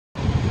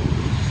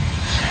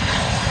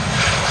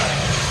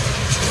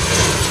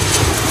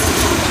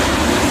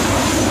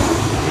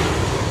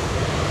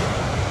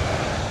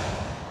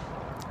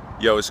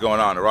Yo, what's going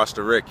on?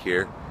 Roster Rick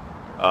here.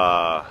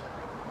 I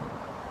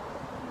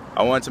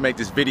wanted to make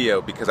this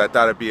video because I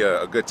thought it'd be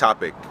a good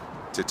topic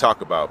to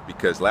talk about,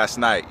 because last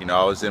night,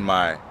 I was in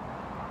my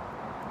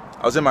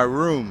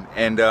room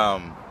and I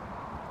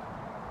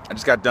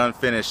just got done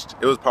finished.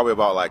 It was probably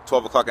about like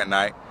 12 o'clock at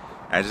night,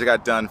 and I just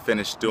got done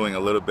finished doing a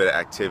little bit of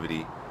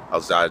activity.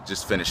 I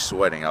just finished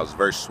sweating. I was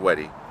very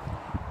sweaty,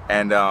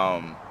 and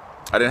I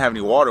didn't have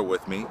any water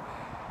with me.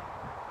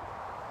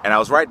 And I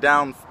was right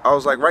down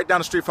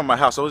the street from my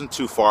house. I wasn't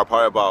too far,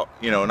 probably about,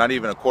 not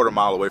even a quarter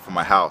mile away from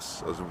my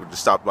house. We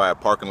just stopped by a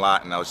parking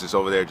lot, and I was just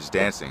over there just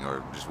dancing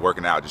or just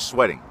working out, just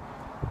sweating,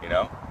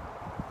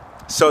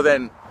 So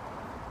then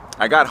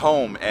I got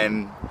home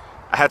and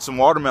I had some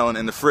watermelon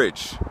in the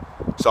fridge.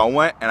 So I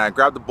went and I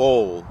grabbed the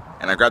bowl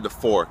and I grabbed the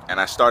fork and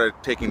I started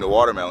taking the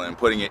watermelon and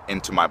putting it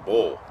into my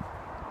bowl.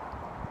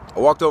 I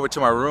walked over to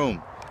my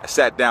room, I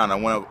sat down,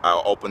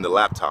 I opened the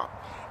laptop,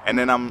 and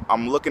then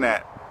I'm looking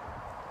at,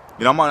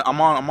 I'm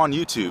on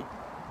YouTube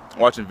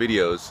watching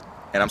videos,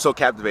 and I'm so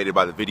captivated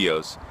by the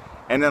videos.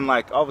 And then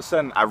like all of a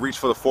sudden I reached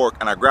for the fork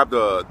and I grabbed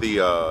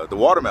the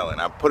watermelon,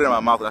 I put it in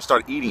my mouth and I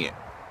started eating it.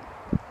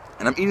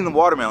 And I'm eating the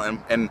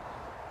watermelon, and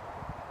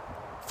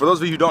for those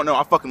of you who don't know,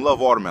 I fucking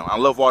love watermelon. I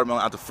love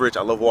watermelon out the fridge.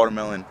 I love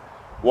watermelon.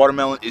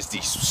 Watermelon is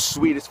the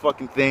sweetest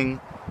fucking thing.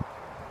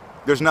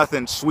 There's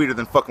nothing sweeter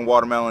than fucking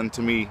watermelon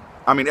to me.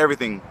 I mean,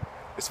 everything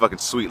is fucking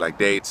sweet, like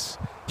dates,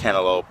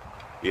 cantaloupe,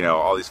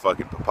 all these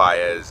fucking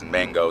papayas and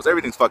mangoes.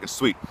 Everything's fucking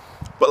sweet.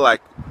 But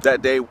like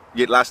that day,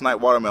 last night,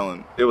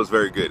 watermelon, it was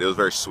very good. It was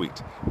very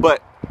sweet.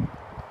 But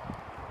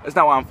that's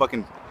not why I'm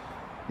fucking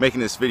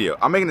making this video.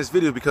 I'm making this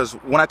video because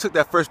when I took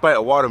that first bite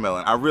of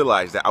watermelon, I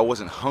realized that I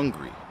wasn't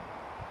hungry.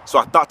 So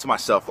I thought to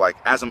myself, like,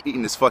 as I'm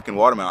eating this fucking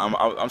watermelon,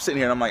 I'm sitting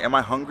here and I'm like, am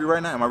I hungry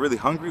right now? Am I really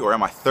hungry, or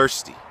am I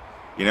thirsty?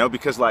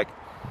 Because like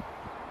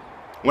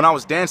when I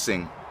was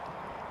dancing,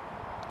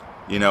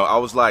 I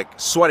was like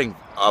sweating.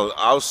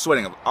 I was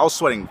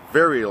sweating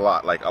very a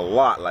lot. Like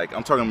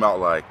I'm talking about,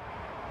 like,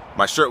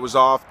 my shirt was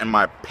off and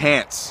my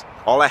pants,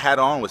 all I had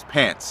on was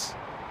pants,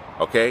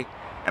 okay?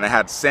 And I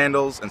had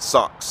sandals and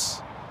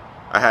socks.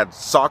 I had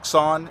socks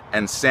on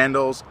and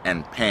sandals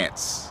and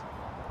pants.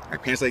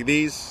 Like pants like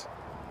these.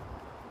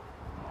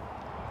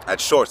 I had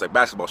shorts, like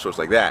basketball shorts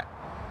like that.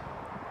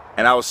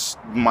 And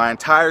my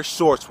entire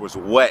shorts was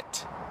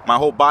wet. My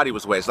whole body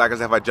was wet. It's like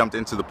as if I jumped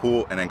into the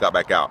pool and then got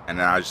back out, and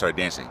then I just started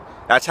dancing.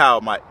 That's how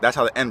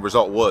the end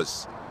result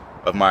was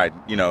of my,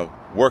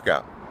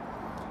 workout.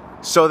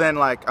 So then,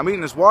 like, I'm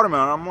eating this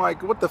watermelon, I'm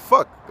like, what the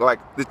fuck? Like,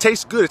 it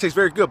tastes good, it tastes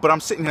very good, but I'm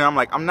sitting here, I'm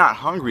like, I'm not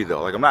hungry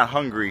though. Like, I'm not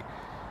hungry.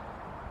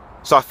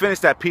 So I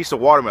finished that piece of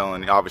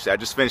watermelon, obviously. I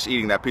just finished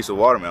eating that piece of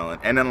watermelon.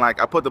 And then,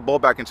 like, I put the bowl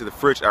back into the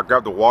fridge, I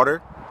grabbed the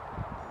water.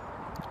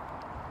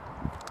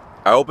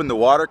 I opened the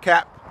water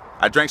cap,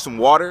 I drank some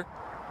water.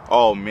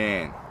 Oh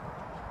man.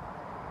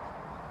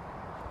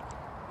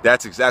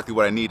 That's exactly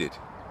what I needed.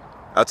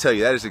 I'll tell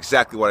you, that is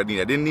exactly what I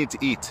needed. I didn't need to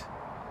eat.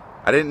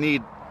 I didn't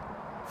need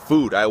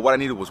food. What I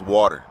needed was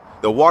water.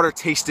 The water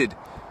tasted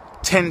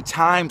 10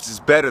 times as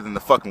better than the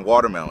fucking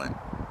watermelon.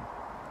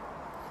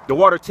 The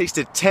water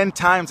tasted 10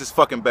 times as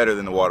fucking better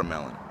than the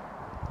watermelon.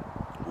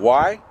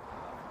 Why?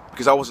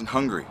 Because I wasn't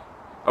hungry.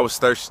 I was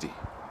thirsty.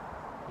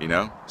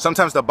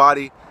 Sometimes the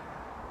body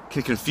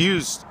can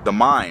confuse the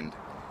mind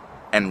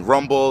and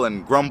rumble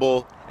and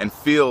grumble and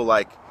feel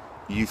like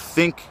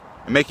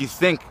and make you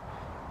think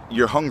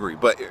you're hungry,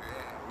 but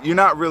you're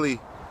not really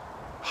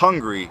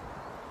hungry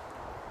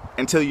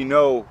until you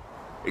know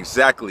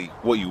exactly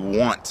what you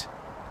want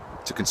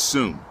to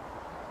consume.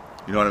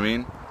 You know what I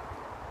mean?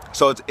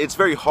 So it's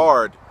very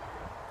hard,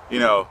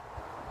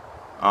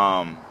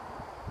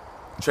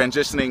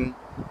 transitioning,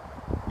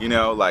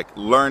 like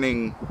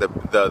learning the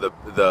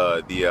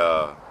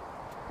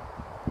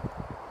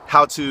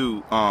how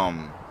to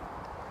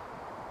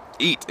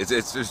eat.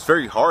 It's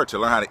very hard to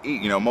learn how to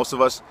eat. Most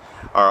of us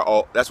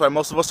that's why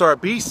most of us are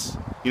obese.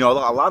 A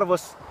lot of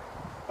us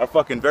are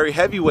fucking very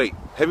heavyweight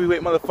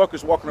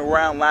motherfuckers walking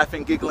around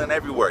laughing, giggling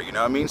everywhere. You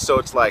know what I mean? So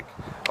it's like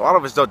a lot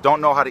of us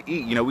don't know how to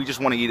eat. We just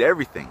want to eat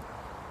everything,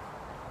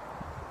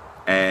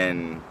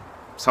 and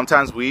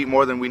sometimes we eat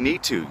more than we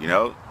need to.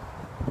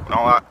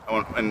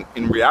 And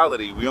in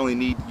reality, we only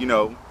need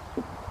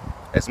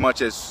as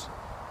much as.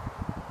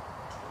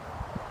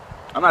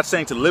 I'm not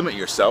saying to limit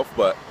yourself,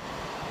 but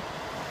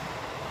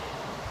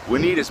we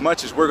need as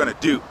much as we're gonna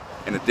do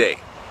in a day.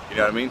 You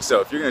know what I mean?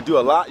 So if you're gonna do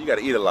a lot, you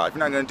gotta eat a lot. If you're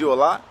not gonna do a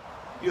lot,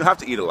 you don't have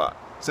to eat a lot.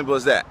 Simple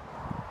as that.